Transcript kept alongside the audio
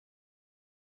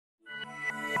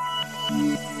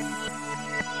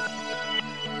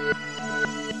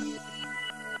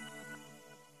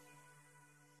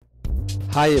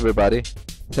Hi everybody,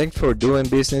 thanks for doing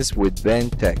business with Ben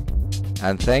Tech,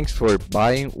 and thanks for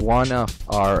buying one of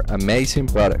our amazing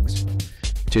products.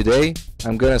 Today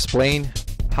I'm gonna explain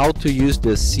how to use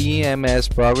the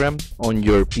CMS program on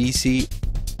your PC.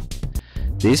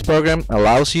 This program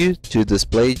allows you to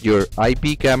display your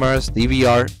IP cameras,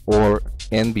 DVR or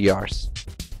NVRs.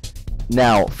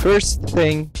 Now, first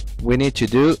thing we need to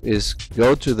do is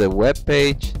go to the web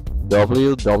page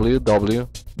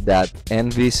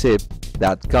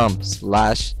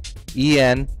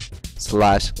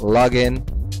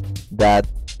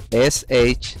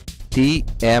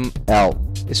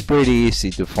It's pretty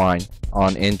easy to find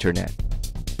on internet.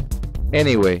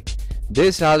 Anyway,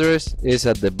 this address is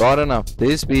at the bottom of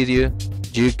this video.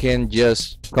 You can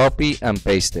just copy and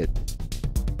paste it.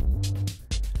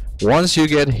 Once you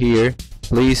get here,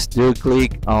 please do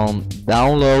click on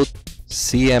Download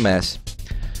CMS.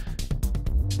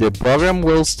 The program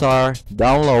will start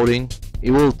downloading.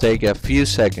 It will take a few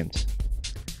seconds.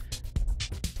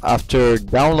 After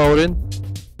downloading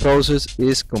process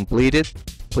is completed,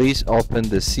 please open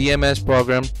the CMS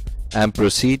program and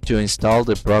proceed to install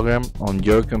the program on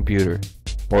your computer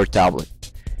or tablet.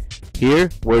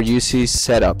 Here where you see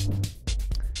Setup.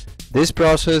 This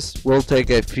process will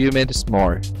take a few minutes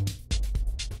more.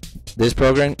 This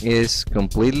program is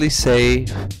completely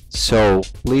safe, so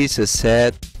please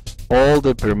set all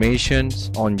the permissions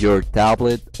on your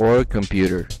tablet or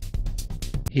computer.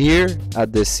 Here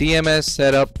at the CMS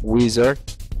Setup wizard,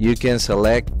 you can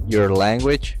select your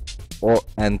language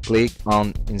and click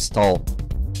on Install.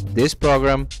 This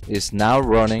program is now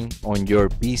running on your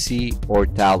PC or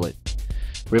tablet.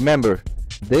 Remember,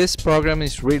 this program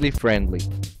is really friendly.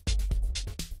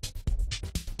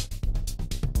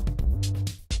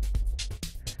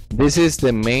 This is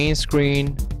the main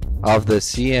screen of the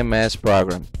CMS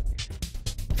program.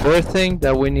 First thing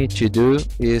that we need to do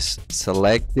is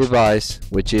select device,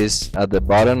 which is at the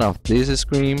bottom of this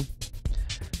screen,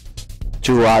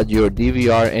 to add your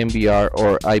DVR, NVR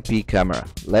or IP camera.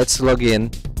 Let's log in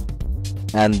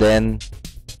and then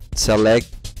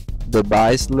select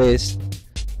device list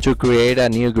to create a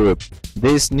new group.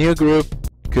 This new group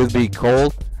could be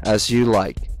called as you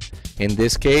like. In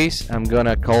this case, I'm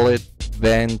gonna call it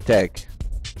Ben Tech.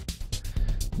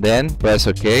 Then press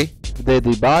OK. The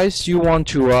device you want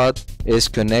to add is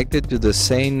connected to the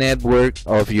same network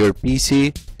of your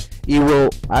PC. It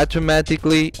will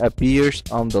automatically appear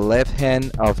on the left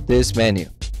hand of this menu.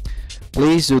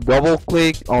 Please do double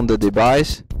click on the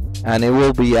device and it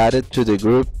will be added to the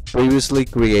group previously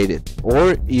created,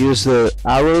 or use the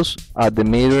arrows at the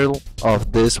middle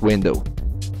of this window.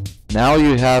 Now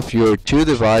you have your two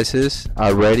devices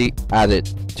already added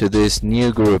to this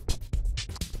new group.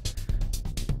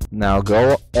 Now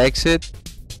go exit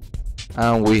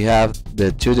and we have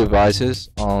the two devices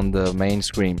on the main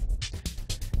screen.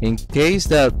 In case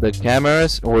that the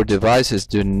cameras or devices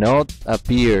do not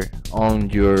appear on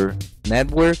your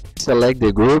network, select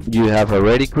the group you have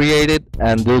already created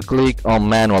and do click on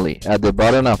Manually at the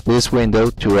bottom of this window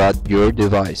to add your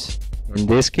device. In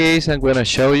this case, I'm going to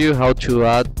show you how to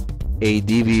add a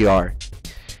DVR.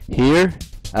 Here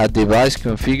at device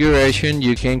configuration,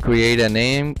 you can create a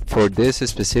name for this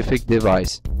specific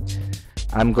device.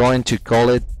 I'm going to call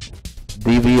it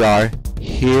DVR.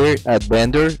 Here at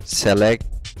vendor, select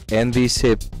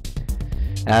NVZip,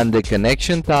 and the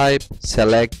connection type,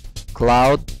 select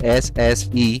Cloud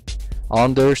SSE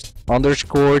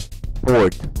underscore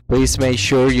port. Please make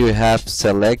sure you have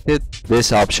selected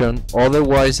this option,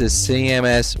 otherwise the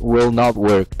CMS will not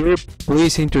work. Here,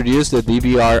 please introduce the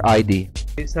DVR ID.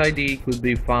 This ID could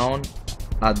be found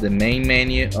at the main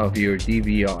menu of your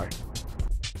DVR.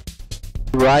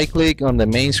 Right click on the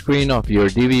main screen of your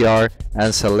DVR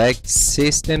and select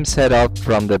System Setup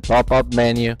from the pop-up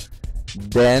menu.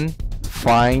 Then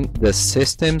find the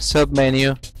System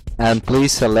submenu and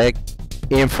please select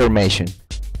Information.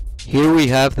 Here we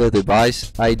have the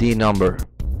device ID number.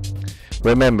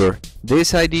 Remember,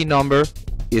 this ID number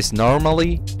is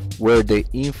normally where the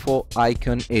info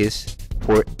icon is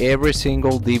for every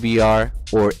single DVR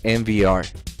or NVR.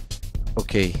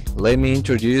 Okay, let me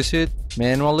introduce it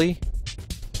manually.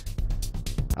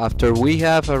 After we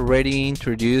have already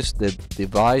introduced the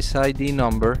device ID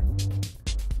number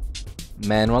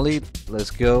manually,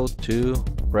 let's go to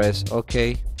press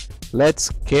OK. Let's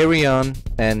carry on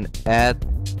and add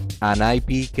an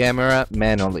IP camera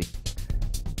manually.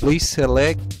 Please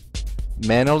select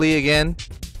Manually again.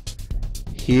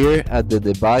 Here at the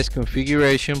device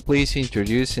configuration, please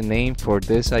introduce a name for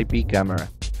this IP camera.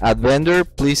 At vendor,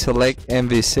 please select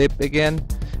NVZip again,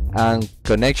 and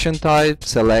connection type,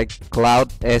 select Cloud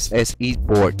SSE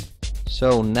port.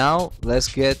 So now let's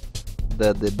get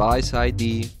the device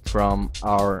ID from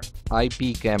our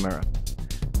IP camera.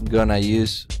 Gonna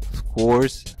use, of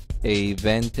course, a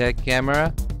Ventec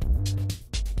camera,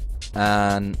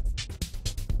 and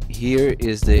here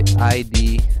is the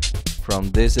ID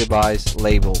from this device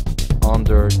labeled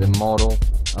under the model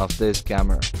of this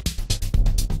camera.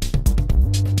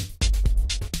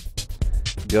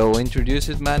 Go introduce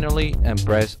it manually and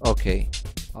press OK.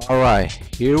 Alright,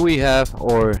 here we have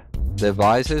our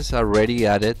devices already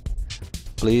added.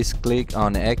 Please click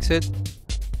on Exit.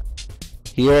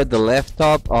 Here at the left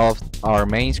top of our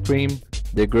main screen,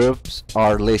 the groups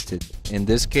are listed. In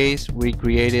this case, we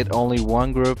created only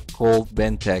one group called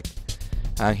Ventec,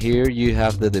 and here you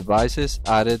have the devices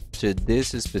added to this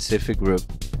specific group.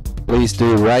 Please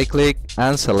do right click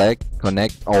and select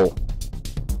Connect All.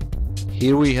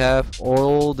 Here we have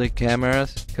all the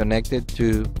cameras connected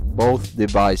to both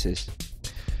devices.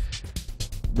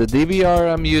 The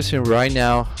DVR I'm using right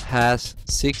now has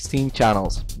 16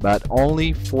 channels, but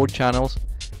only 4 channels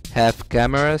have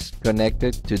cameras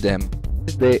connected to them.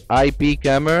 The IP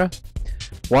camera.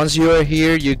 Once you are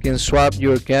here, you can swap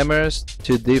your cameras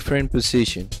to different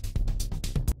positions.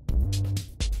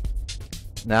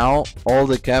 Now all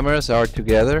the cameras are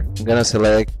together. I'm gonna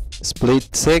select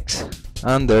Split 6,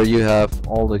 and there you have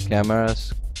all the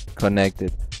cameras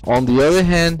connected. On the other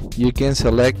hand, you can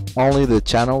select only the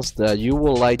channels that you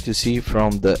would like to see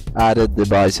from the added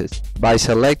devices. By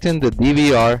selecting the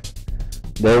DVR,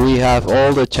 there we have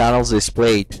all the channels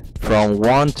displayed from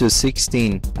 1 to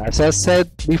 16. As I said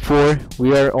before,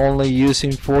 we are only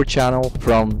using 4 channels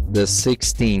from the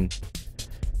 16.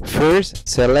 First,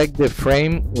 select the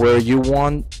frame where you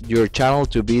want your channel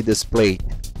to be displayed.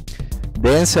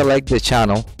 Then select the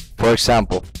channel. For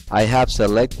example, I have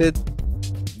selected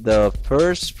the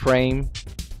first frame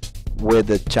with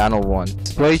the channel 1.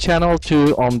 Display channel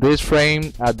 2 on this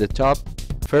frame at the top.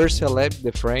 First select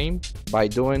the frame by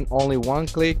doing only one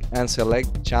click and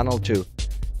select channel 2,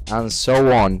 and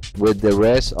so on with the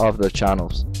rest of the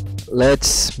channels.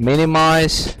 Let's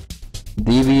minimize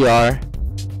DVR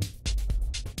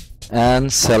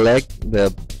and select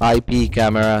the IP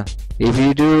camera. If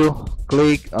you do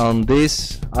click on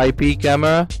this IP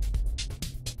camera,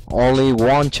 only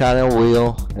one channel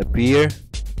will appear.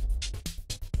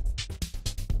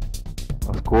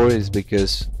 Of course,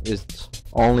 because it's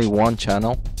only one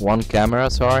channel, one camera,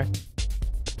 sorry.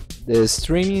 The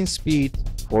streaming speed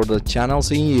for the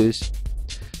channels in use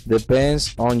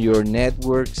depends on your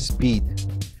network speed.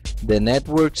 The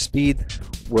network speed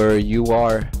where you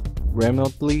are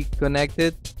remotely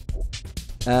connected,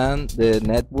 and the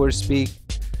network speed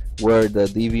where the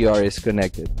DVR is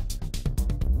connected.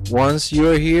 Once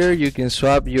you're here, you can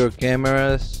swap your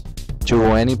cameras to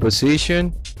any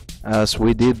position as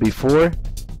we did before.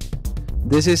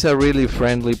 This is a really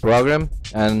friendly program,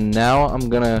 and now I'm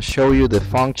gonna show you the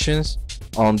functions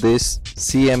on this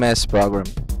CMS program.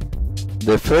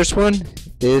 The first one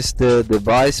is the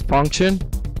device function,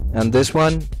 and this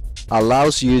one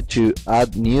allows you to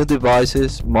add new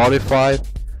devices, modify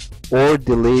or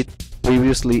delete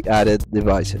previously added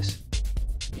devices.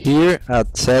 Here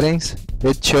at settings,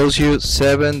 it shows you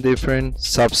 7 different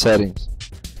subsettings.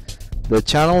 The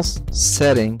channels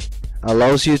setting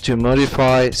allows you to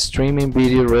modify streaming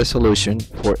video resolution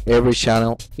for every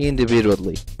channel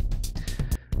individually.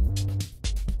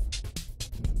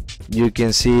 You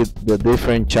can see the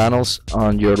different channels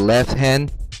on your left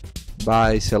hand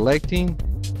by selecting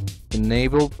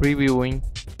enable previewing.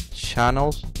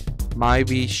 Channels might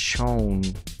be shown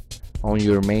on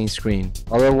your main screen,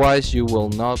 otherwise you will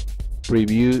not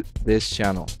preview this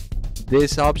channel.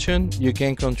 This option, you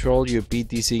can control your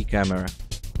PTZ camera.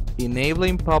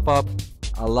 Enabling pop-up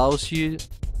allows you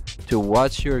to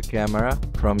watch your camera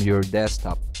from your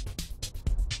desktop.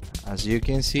 As you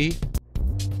can see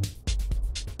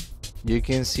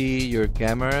your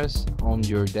cameras on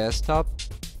your desktop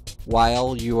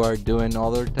while you are doing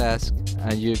other tasks,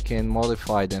 and you can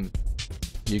modify them.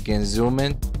 You can zoom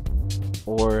in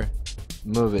or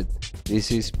move it.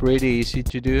 This is pretty easy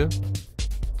to do.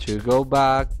 To go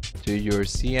back to your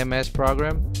CMS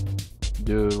program,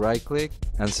 do right click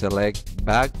and select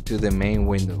back to the main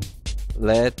window.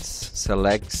 Let's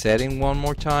select setting one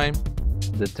more time.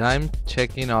 The time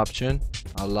checking option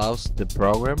allows the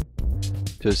program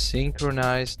to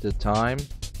synchronize the time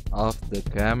of the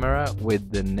camera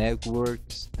with the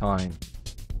network's time.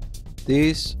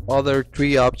 These other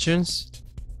 3 options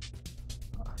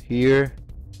here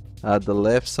at the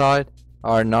left side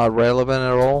are not relevant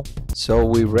at all, so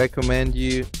we recommend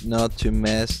you not to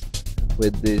mess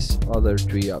with these other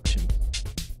 3 options.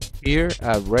 Here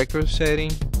at record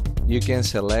setting, you can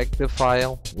select the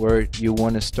file where you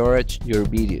want to storage your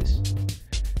videos.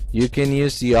 you can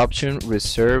use the option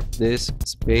reserve disk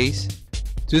space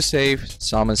to save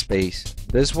some space.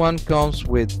 This one comes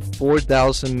with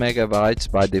 4000 megabytes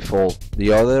by default.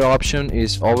 The other option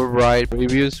is overwrite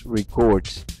previous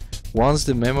records. Once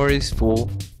the memory is full,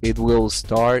 it will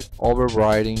start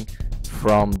overwriting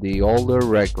from the older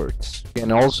records. You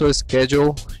can also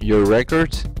schedule your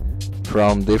records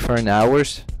from different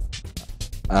hours.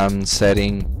 I'm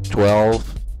setting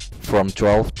 12 from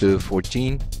 12 to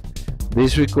 14.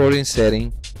 This recording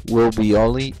setting will be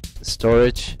only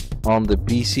storage on the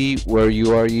PC where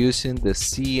you are using the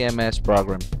CMS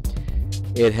program.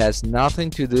 It has nothing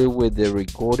to do with the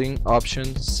recording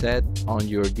option set on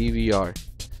your DVR.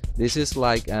 This is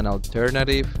like an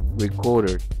alternative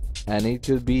recorder, and it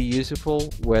could be useful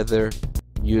whether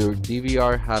your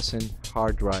DVR hasn't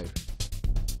hard drive.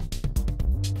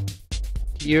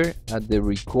 Here at the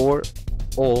record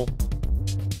all,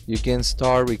 you can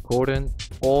start recording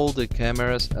all the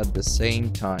cameras at the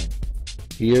same time.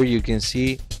 Here you can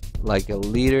see like a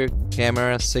leader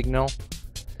camera signal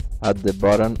at the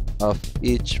bottom of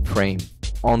each frame.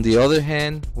 On the other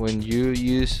hand, when you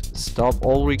use stop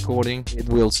all recording, it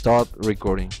will stop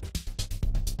recording.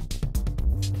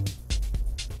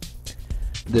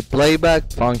 The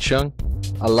playback function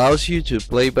allows you to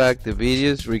play back the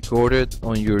videos recorded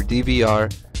on your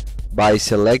DVR by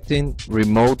selecting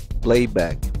remote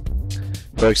playback.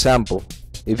 For example,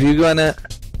 if you're gonna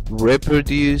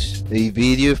reproduce a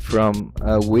video from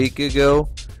a week ago,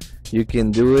 you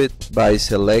can do it by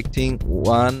selecting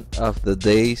one of the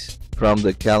days from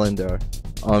the calendar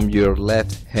on your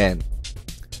left hand.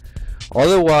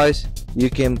 Otherwise, you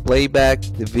can play back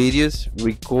the videos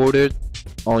recorded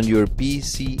on your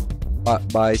PC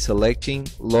by selecting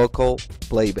local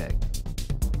playback.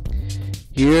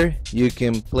 Here you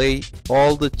can play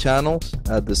all the channels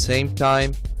at the same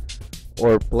time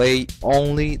or play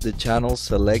only the channels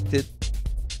selected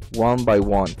one by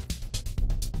one.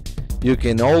 You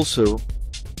can also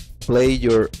play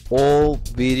your old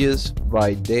videos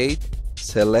by date,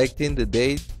 selecting the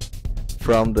date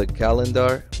from the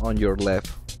calendar on your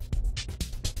left.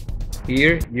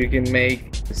 Here you can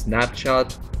make a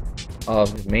snapshot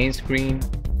of the main screen.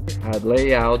 At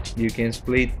layout, you can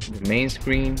split the main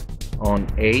screen on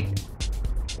 8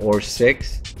 or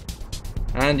 6,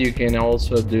 and you can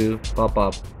also do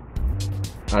pop-up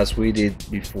as we did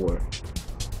before.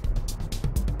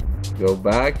 Go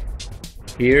back.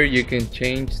 Here you can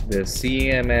change the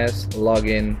CMS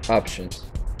login options.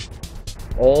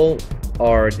 All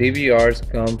our DVRs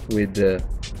come with the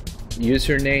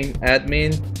username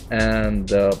admin and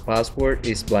the password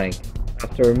is blank.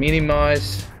 After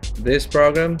minimize this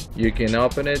program, you can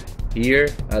open it here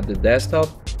at the desktop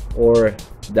or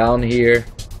down here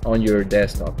on your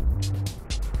desktop.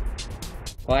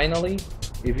 Finally,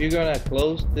 if you're gonna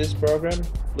close this program,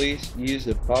 please use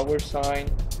the power sign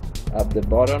at the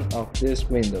bottom of this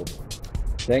window.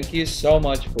 Thank you so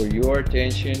much for your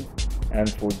attention and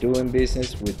for doing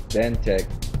business with BenTech.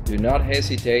 Do not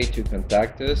hesitate to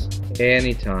contact us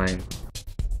anytime.